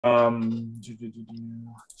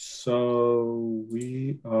So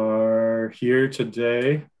we are here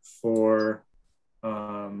today for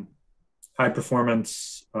high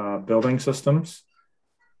performance building systems.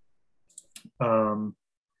 Um,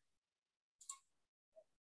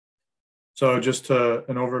 so just an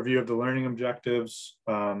overview of the learning objectives.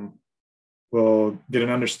 We'll get an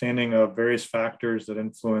understanding of various factors that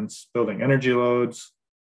influence building energy loads.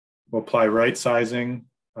 We'll apply right sizing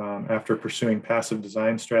after pursuing passive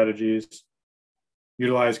design strategies,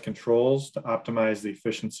 utilize controls to optimize the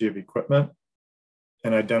efficiency of equipment,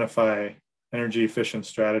 and identify energy efficient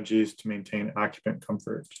strategies to maintain occupant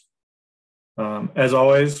comfort. As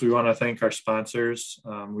always, we want to thank our sponsors.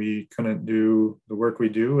 We couldn't do the work we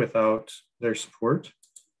do without their support.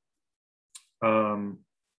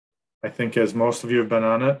 I think as most of you have been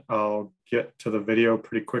on it, I'll get to the video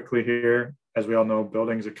pretty quickly here. As we all know,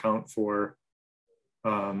 buildings account for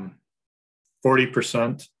 40%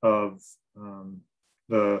 of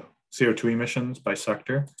the CO2 emissions by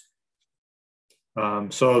sector.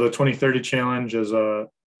 So the 2030 challenge is a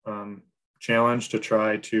challenge to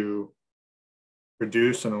try to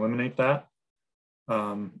reduce and eliminate that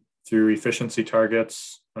through efficiency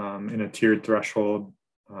targets in a tiered threshold,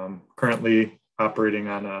 currently operating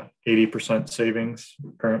on a 80% savings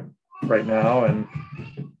right now and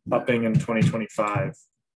upping in 2025.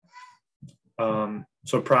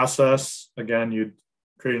 So process, again, you'd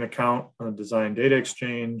create an account on a design data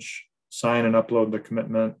exchange, sign and upload the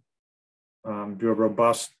commitment, do a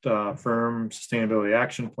robust firm sustainability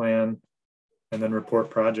action plan, and then report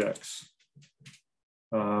projects.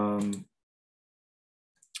 Some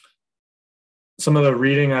of the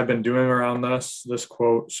reading I've been doing around this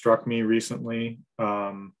quote struck me recently.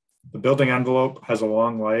 The building envelope has a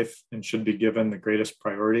long life and should be given the greatest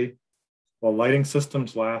priority. While lighting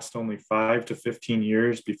systems last only 5 to 15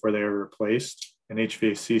 years before they are replaced, and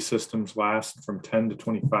HVAC systems last from 10 to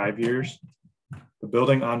 25 years, the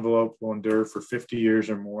building envelope will endure for 50 years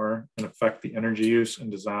or more and affect the energy use and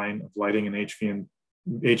design of lighting and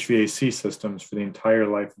HVAC systems for the entire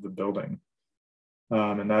life of the building.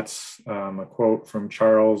 And that's a quote from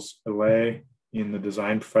Charles AIA in the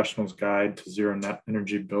Design Professional's Guide to Zero Net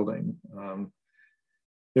Energy Building.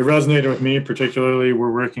 It resonated with me, particularly. We're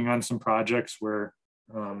working on some projects where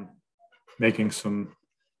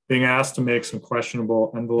being asked to make some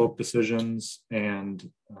questionable envelope decisions, and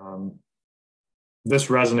this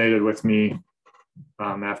resonated with me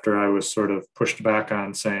after I was sort of pushed back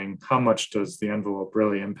on saying, how much does the envelope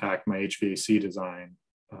really impact my HVAC design?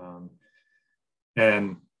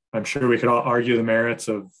 And I'm sure we could all argue the merits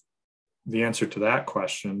of the answer to that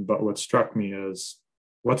question, but what struck me is,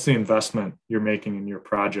 what's the investment you're making in your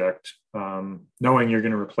project, knowing you're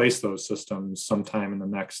going to replace those systems sometime in the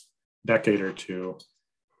next decade or two.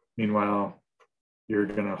 Meanwhile, you're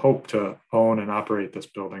going to hope to own and operate this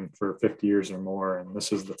building for 50 years or more, and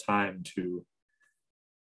this is the time to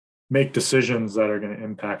make decisions that are going to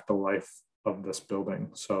impact the life of this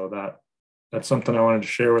building. So that's something I wanted to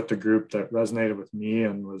share with the group that resonated with me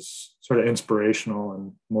and was sort of inspirational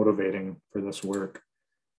and motivating for this work.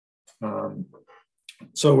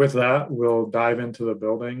 So with that, we'll dive into the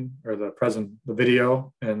building or the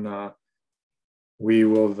video, and we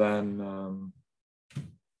will then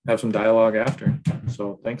have some dialogue after.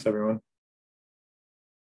 So thanks, everyone.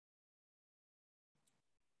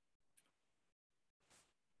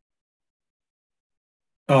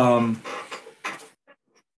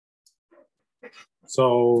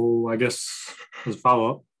 So I guess as a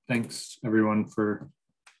follow-up, thanks everyone for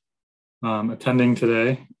attending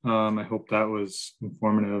today. I hope that was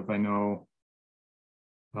informative. I know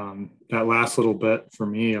that last little bit for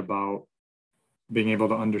me about being able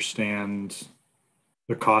to understand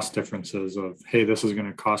the cost differences of, hey, this is going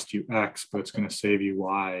to cost you X, but it's going to save you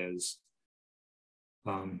Y, is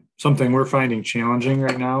something we're finding challenging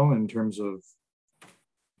right now in terms of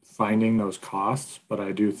finding those costs. But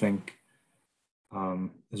I do think,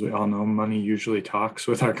 as we all know, money usually talks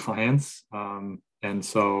with our clients. And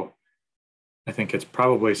so I think it's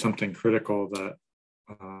probably something critical that,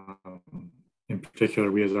 in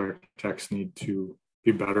particular, we as architects need to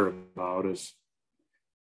be better about, is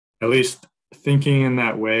at least thinking in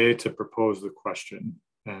that way to propose the question.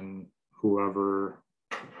 And whoever,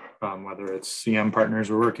 whether it's CM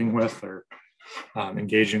partners we're working with or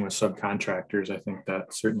engaging with subcontractors, I think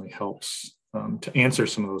that certainly helps to answer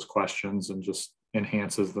some of those questions and just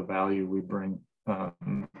enhances the value we bring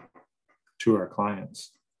to our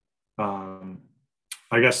clients.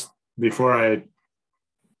 I guess before I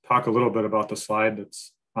talk a little bit about the slide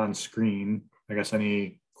that's on screen, I guess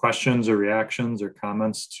any questions or reactions or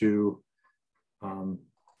comments to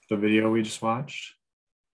the video we just watched?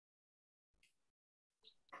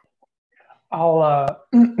 I'll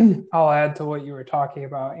add to what you were talking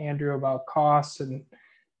about, Andrew, about costs, and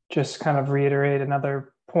just kind of reiterate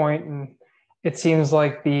another point. And it seems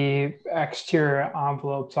like the exterior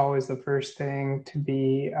envelope's always the first thing to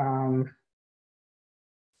be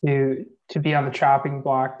to be on the chopping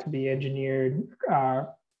block, to be engineered,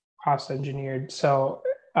 cost engineered. So,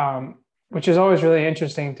 which is always really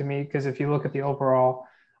interesting to me, because if you look at the overall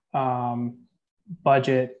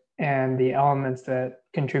budget and the elements that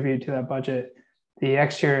contribute to that budget, the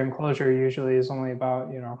exterior enclosure usually is only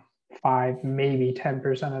about 5, maybe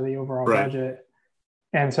 10% of the overall budget.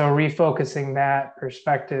 And so refocusing that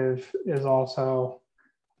perspective is also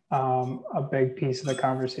a big piece of the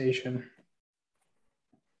conversation.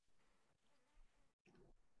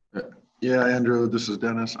 Yeah, Andrew, this is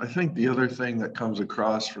Dennis. I think the other thing that comes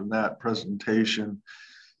across from that presentation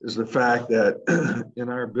is the fact that in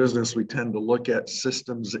our business, we tend to look at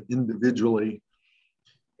systems individually.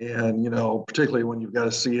 And, particularly when you've got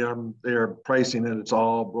a CM, they're pricing it, it's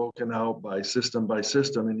all broken out by system.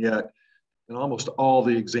 And yet, in almost all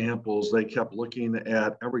the examples, they kept looking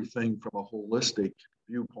at everything from a holistic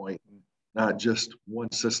viewpoint, not just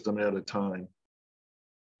one system at a time.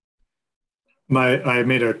 I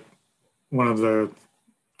made one of the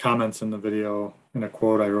comments in the video in a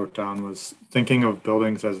quote I wrote down was thinking of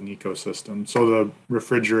buildings as an ecosystem. So the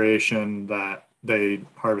refrigeration that they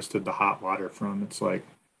harvested the hot water from, it's like,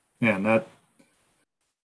 man,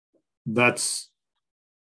 that's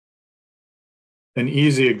an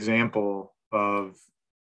easy example of,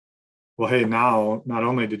 well, hey, now not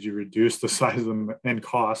only did you reduce the size and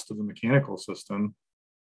cost of the mechanical system,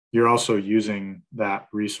 you're also using that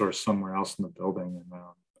resource somewhere else in the building. And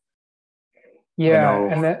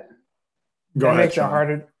and that makes it Sean.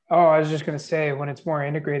 harder. Oh, I was just going to say, when it's more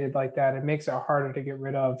integrated like that, it makes it harder to get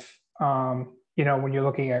rid of, when you're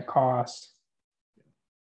looking at cost.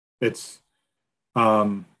 It's,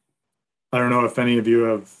 I don't know if any of you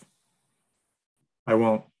have, I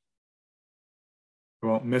won't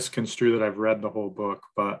misconstrue that I've read the whole book,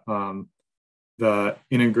 but the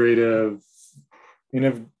integrative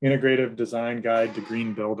design guide to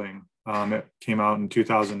green building, it came out in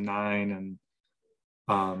 2009, and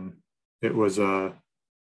it was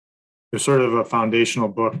sort of a foundational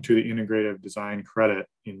book to the integrative design credit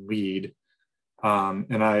in LEED.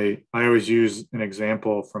 And I always use an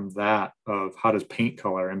example from that of how does paint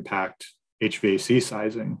color impact HVAC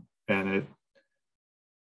sizing. And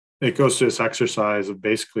it goes to this exercise of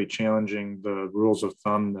basically challenging the rules of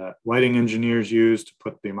thumb that lighting engineers use to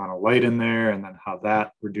put the amount of light in there, and then how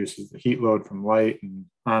that reduces the heat load from light, and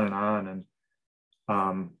on and on.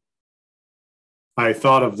 And I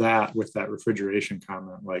thought of that with that refrigeration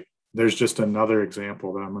comment, like there's just another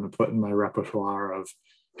example that I'm going to put in my repertoire of,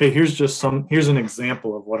 hey, here's an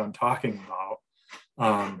example of what I'm talking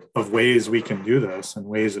about, of ways we can do this and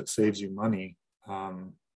ways it saves you money,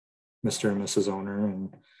 Mr. and Mrs. Owner.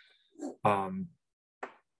 And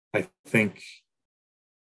I think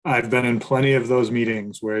I've been in plenty of those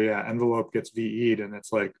meetings where, envelope gets VE'd, and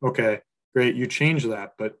it's like, okay, great, you changed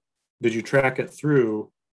that, but did you track it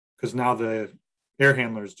through? Because now the air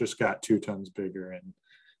handlers just got 2 tons bigger, and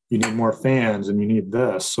you need more fans, and you need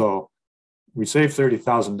this. So we saved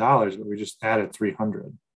 $30,000, but we just added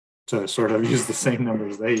 300 to sort of use the same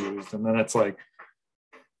numbers they used. And then it's like,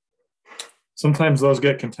 sometimes those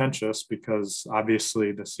get contentious because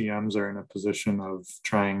obviously the CMs are in a position of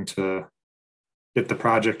trying to get the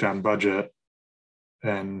project on budget.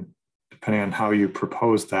 And depending on how you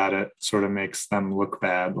propose that, it sort of makes them look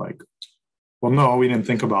bad. Like, well, no, we didn't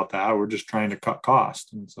think about that. We're just trying to cut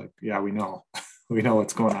cost. And it's like, yeah, we know. We know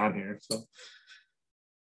what's going on here. So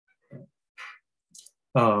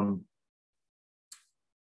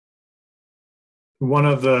one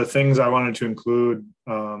of the things I wanted to include,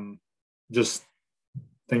 just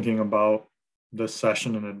thinking about this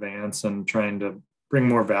session in advance and trying to bring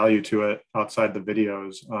more value to it outside the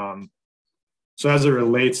videos. So as it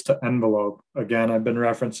relates to envelope, again, I've been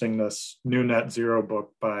referencing this new net zero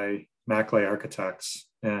book by Maclay Architects.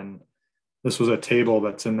 And this was a table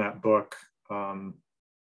that's in that book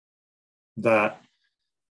that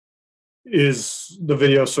is, the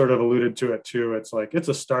video sort of alluded to it too. It's like, it's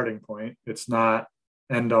a starting point. It's not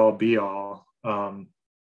end all be all.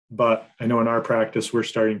 But I know in our practice, we're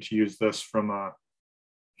starting to use this from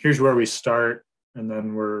here's where we start, and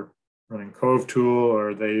then we're running Cove Tool,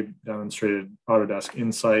 or they demonstrated Autodesk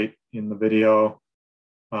Insight in the video,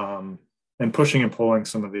 and pushing and pulling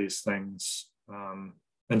some of these things.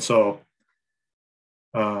 And so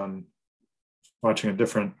watching a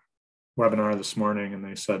different webinar this morning, and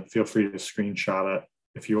they said, feel free to screenshot it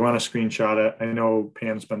if you want to screenshot it. I know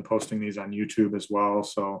Pam's been posting these on YouTube as well.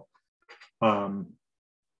 So And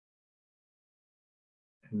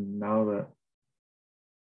now that,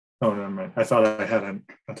 oh, never mind. I thought I had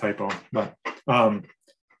a typo, but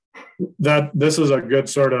that this is a good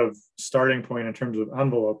sort of starting point in terms of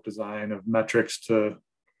envelope design of metrics to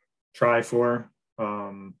try for.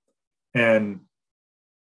 And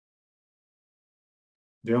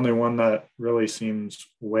the only one that really seems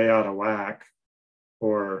way out of whack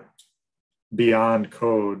or beyond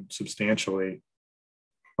code substantially,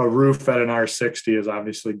 a roof at an R60 is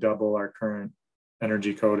obviously double our current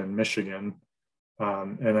energy code in Michigan.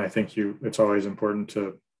 And I think it's always important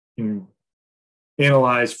to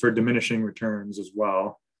analyze for diminishing returns as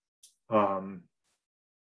well. But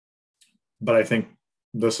I think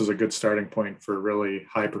this is a good starting point for really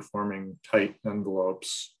high performing tight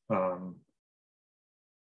envelopes.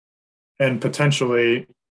 And potentially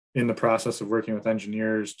in the process of working with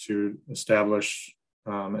engineers to establish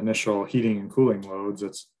initial heating and cooling loads,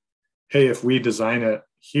 it's, hey, if we design it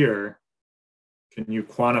here, can you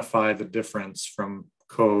quantify the difference from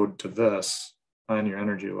code to this on your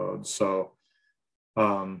energy loads? So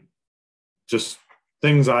just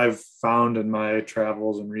things I've found in my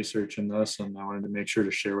travels and research in this, and I wanted to make sure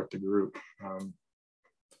to share with the group.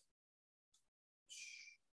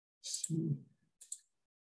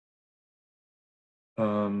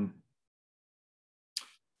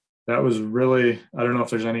 That was really, I don't know if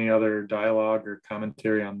there's any other dialogue or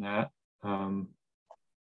commentary on that.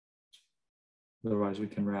 Otherwise we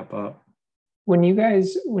can wrap up.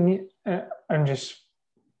 I'm just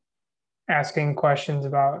asking questions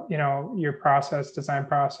about, your design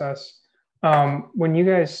process. When you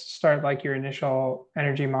guys start like your initial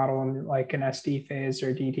energy model in like an SD phase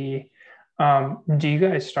or DD, do you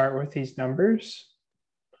guys start with these numbers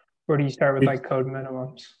or do you start with like code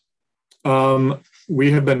minimums?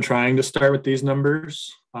 We have been trying to start with these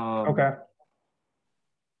numbers. Okay.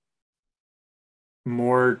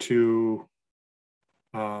 More to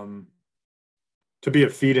be a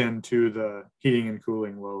feed into the heating and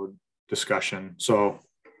cooling load discussion. So,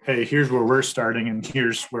 hey, here's where we're starting and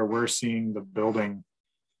here's where we're seeing the building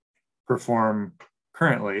perform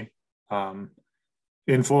currently.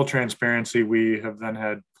 In full transparency, we have then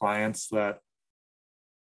had clients that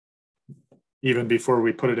even before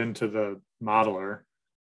we put it into the modeler,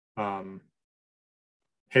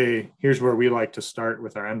 hey, here's where we like to start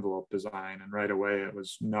with our envelope design. And right away it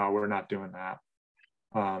was, no, we're not doing that.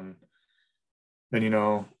 And,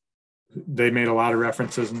 they made a lot of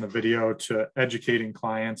references in the video to educating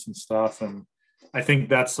clients and stuff. And I think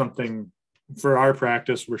that's something for our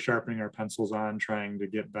practice, we're sharpening our pencils on, trying to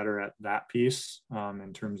get better at that piece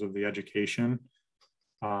in terms of the education.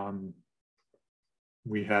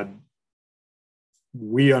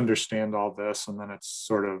 We understand all this, and then it's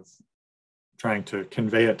sort of trying to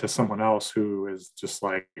convey it to someone else who is just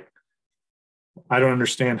like, I don't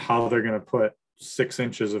understand how they're going to put 6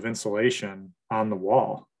 inches of insulation on the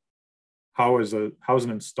wall. How's an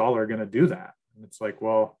installer going to do that? And it's like,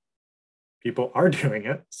 well, people are doing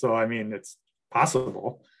it. So, I mean, it's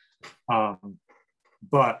possible.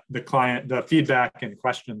 But the feedback and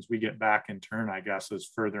questions we get back in turn, I guess, is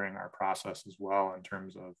furthering our process as well in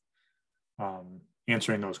terms of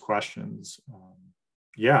answering those questions.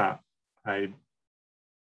 Yeah, I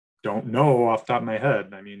don't know off the top of my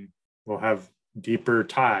head. I mean, we'll have deeper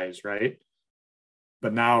ties, right?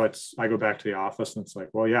 But now I go back to the office and it's like,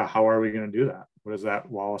 well, yeah, how are we going to do that? What does that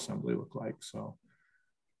wall assembly look like? So,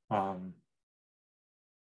 but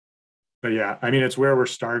yeah, I mean, it's where we're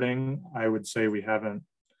starting. I would say we haven't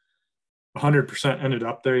 100% ended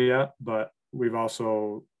up there yet, but we've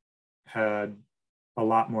also had a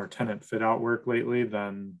lot more tenant fit out work lately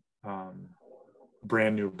than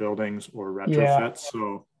brand new buildings or retrofits. Yeah.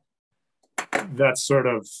 So that's sort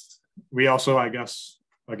of, we also, I guess,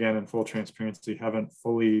 again, in full transparency, haven't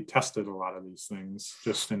fully tested a lot of these things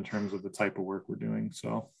just in terms of the type of work we're doing.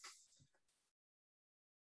 So.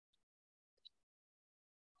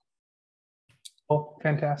 Oh,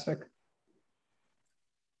 fantastic.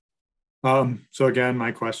 So again,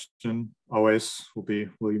 my question always will be,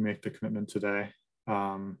 will you make the commitment today?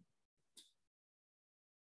 A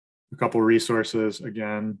couple resources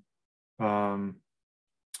again. I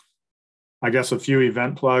guess a few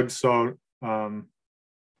event plugs. So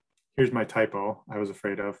here's my typo I was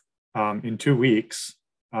afraid of. In 2 weeks,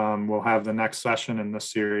 we'll have the next session in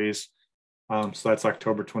this series. So that's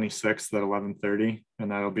October 26th at 11:30,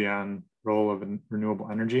 and that'll be on role of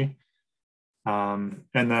renewable energy. And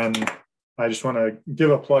then I just want to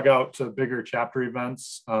give a plug out to bigger chapter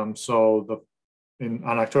events. So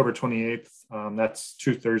on October 28th, that's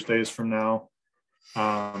 2 Thursdays from now,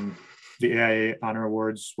 the AIA Honor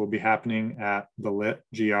Awards will be happening at the LIT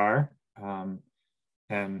GR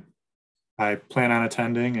And I plan on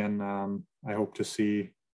attending, and I hope to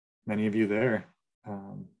see many of you there.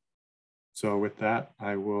 So with that,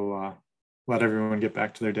 I will let everyone get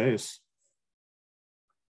back to their days.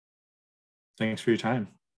 Thanks for your time.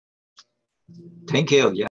 Thank you. Yeah.